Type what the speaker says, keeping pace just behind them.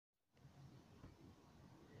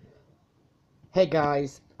Hey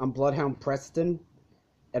guys, I'm BloodhoundPreston,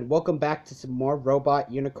 and welcome back to some more Robot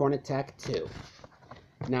Unicorn Attack 2.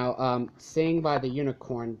 Now, seeing by the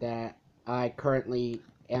unicorn that I currently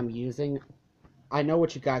am using, I know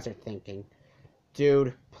what you guys are thinking.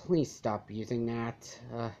 Dude, please stop using that.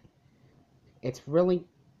 It's really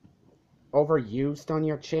overused on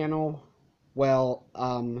your channel. Well,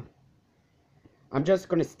 I'm just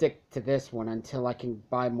gonna stick to this one until I can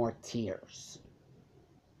buy more tiers.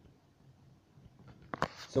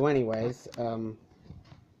 So anyways,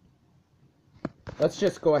 let's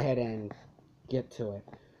just go ahead and get to it.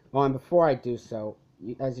 Oh, and before I do so,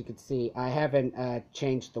 as you can see, I haven't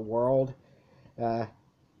changed the world.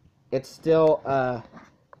 It's still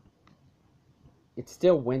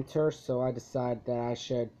winter, so I decided that I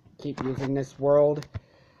should keep using this world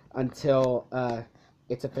until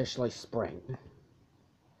it's officially spring.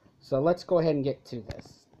 So let's go ahead and get to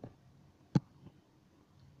this.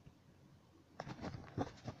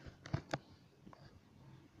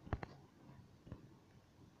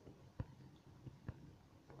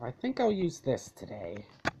 I think I'll use this today.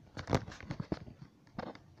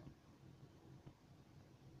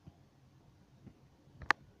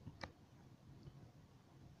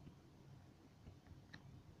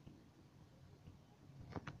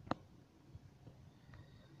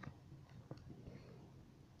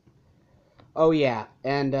 Oh yeah,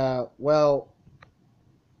 and well,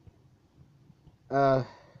 I'm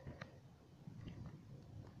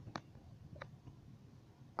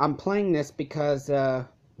playing this because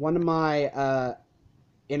one of my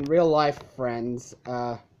in real life friends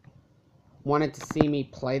wanted to see me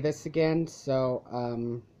play this again, so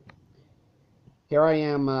here I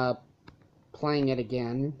am playing it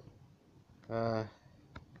again.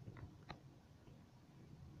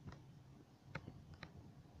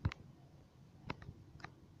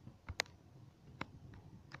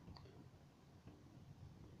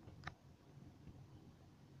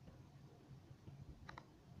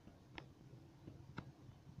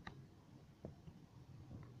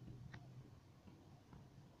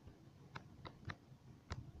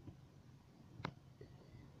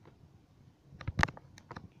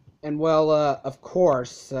 And well, of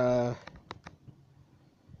course,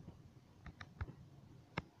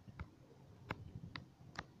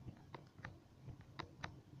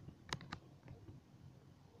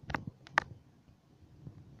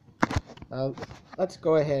 let's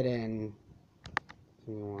go ahead and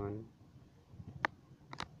continue on.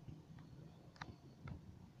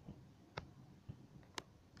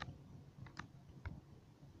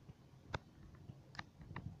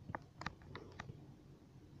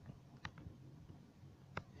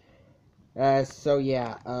 So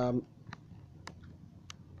yeah,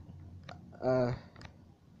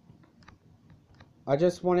 I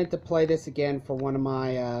just wanted to play this again for one of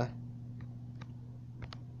my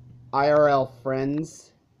IRL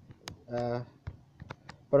friends, but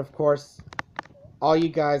of course, all you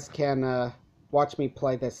guys can watch me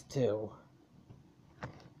play this too.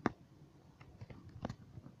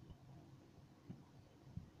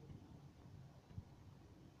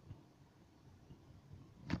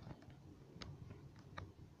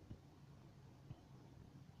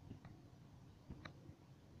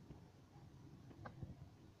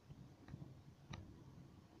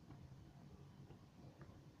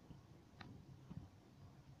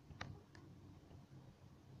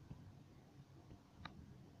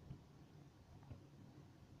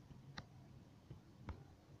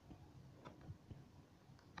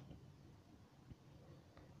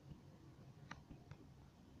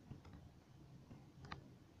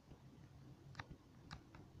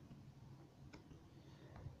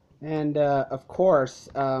 And of course,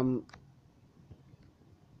 well,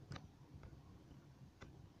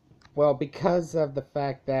 because of the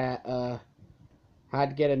fact that I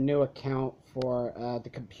had to get a new account for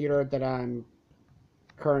the computer that I'm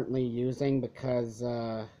currently using, because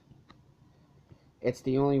it's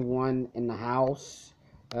the only one in the house.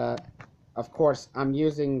 Of course, I'm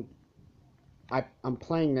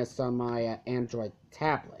playing this on my Android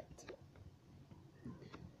tablet.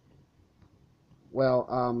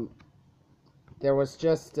 Well, there was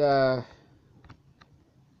just I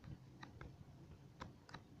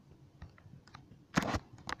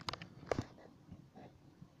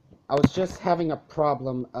was just having a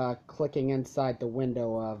problem clicking inside the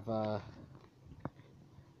window of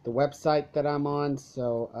the website that I'm on,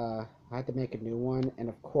 so I had to make a new one, and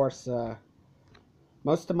of course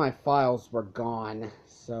most of my files were gone,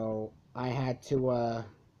 so I had to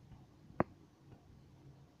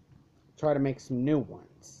try to make some new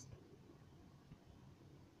ones.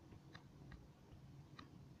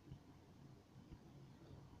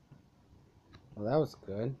 Well, that was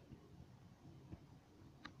good.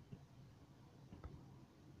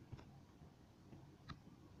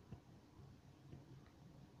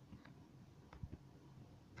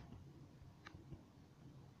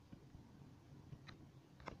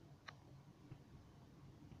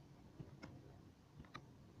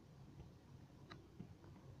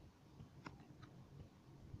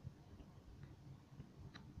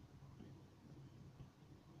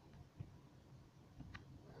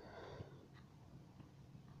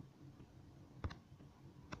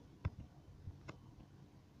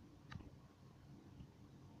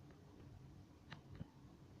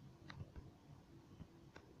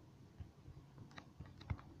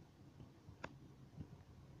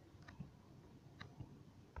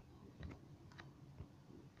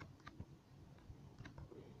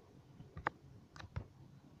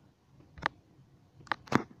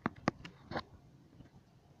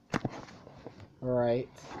 Alright.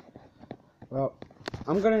 Well,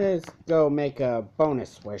 I'm gonna just go make a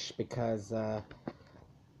bonus wish because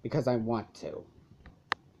I want to.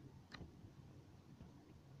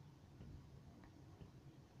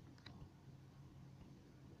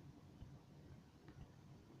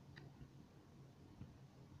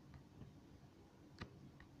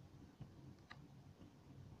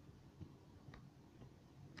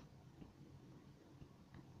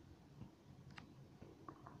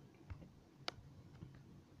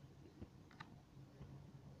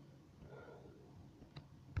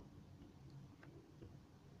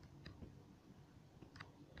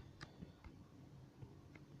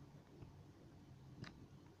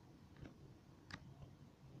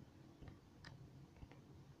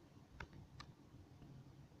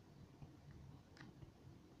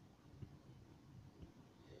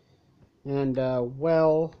 And,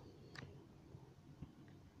 well,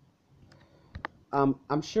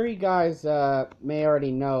 I'm sure you guys, may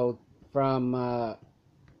already know from, uh,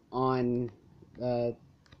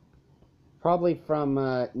 probably from,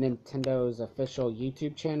 Nintendo's official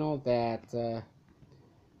YouTube channel that,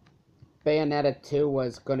 Bayonetta 2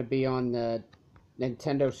 was going to be on the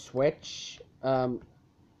Nintendo Switch. I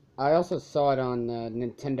also saw it on,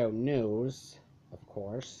 Nintendo News, of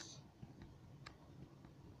course.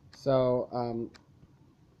 So,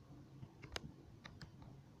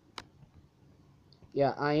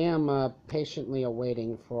 yeah, I am patiently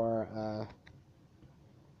awaiting for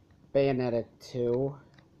Bayonetta 2.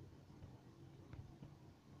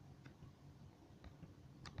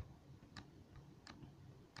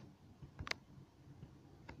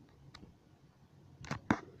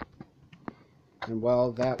 And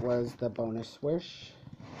well, that was the bonus wish.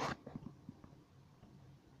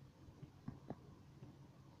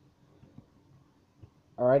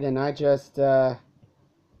 Alright, and I just got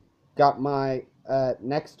my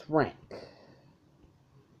next rank.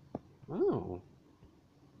 Oh.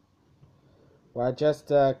 Well, I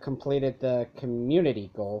just completed the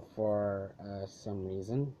community goal for some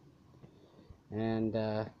reason. And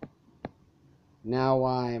now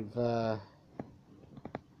I've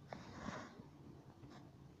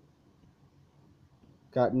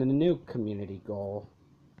gotten a new community goal.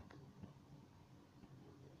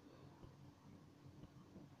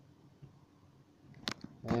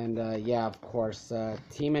 And yeah, of course,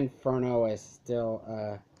 Team Inferno is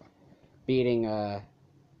still beating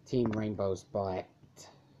Team Rainbow's butt.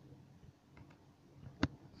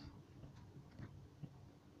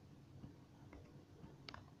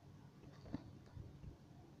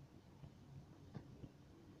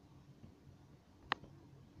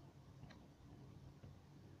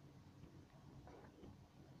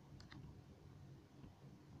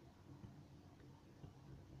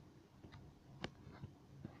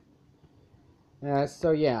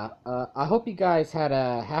 So yeah, I hope you guys had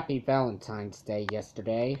a happy Valentine's Day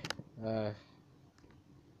yesterday.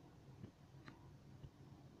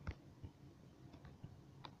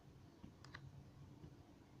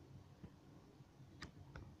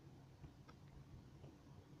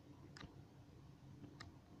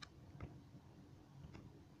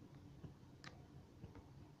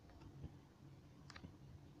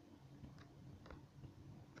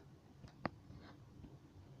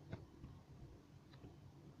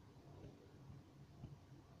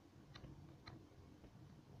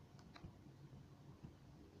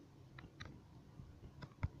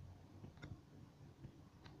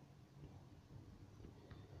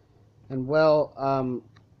 And well,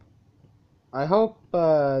 I hope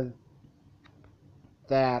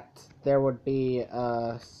that there would be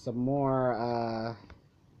some more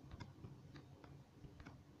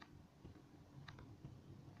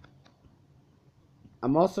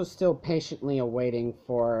I'm also still patiently awaiting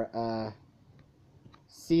for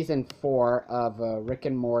season 4 of Rick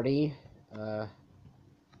and Morty.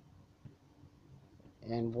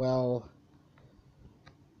 And well,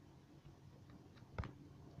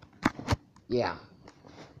 yeah.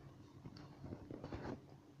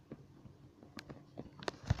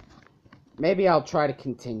 Maybe I'll try to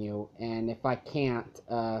continue, and if I can't,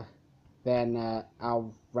 then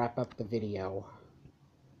I'll wrap up the video.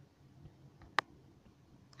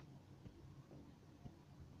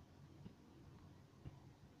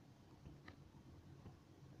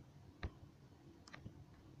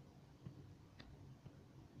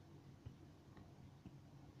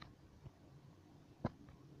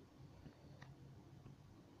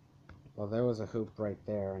 Well, there was a hoop right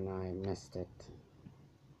there, and I missed it.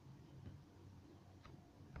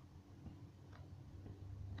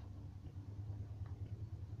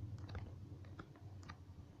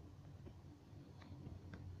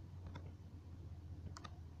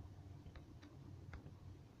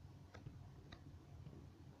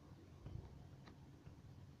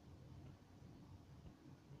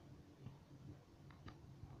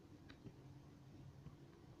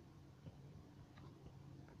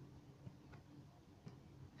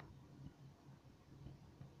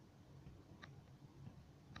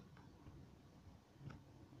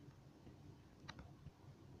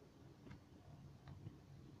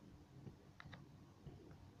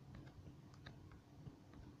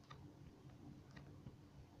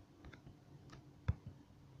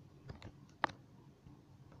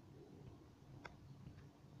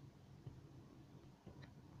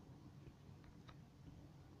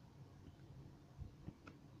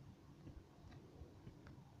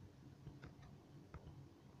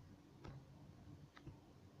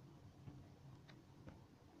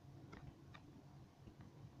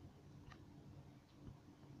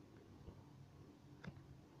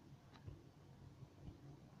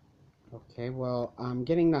 Okay, well, I'm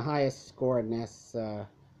getting the highest score in this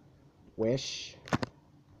wish.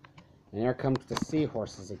 And there comes the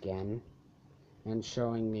seahorses again. And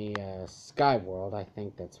showing the Sky World, I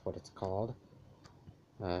think that's what it's called.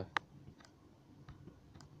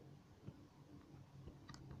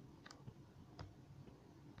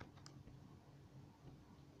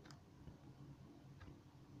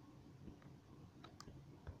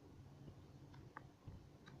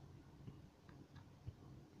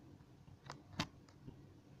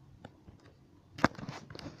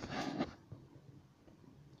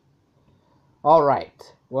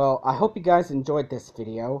 Alright, well, I hope you guys enjoyed this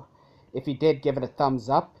video. If you did, give it a thumbs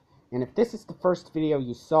up. And if this is the first video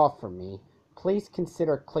you saw from me, please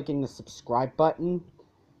consider clicking the subscribe button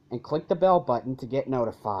and click the bell button to get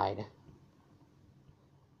notified.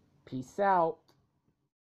 Peace out.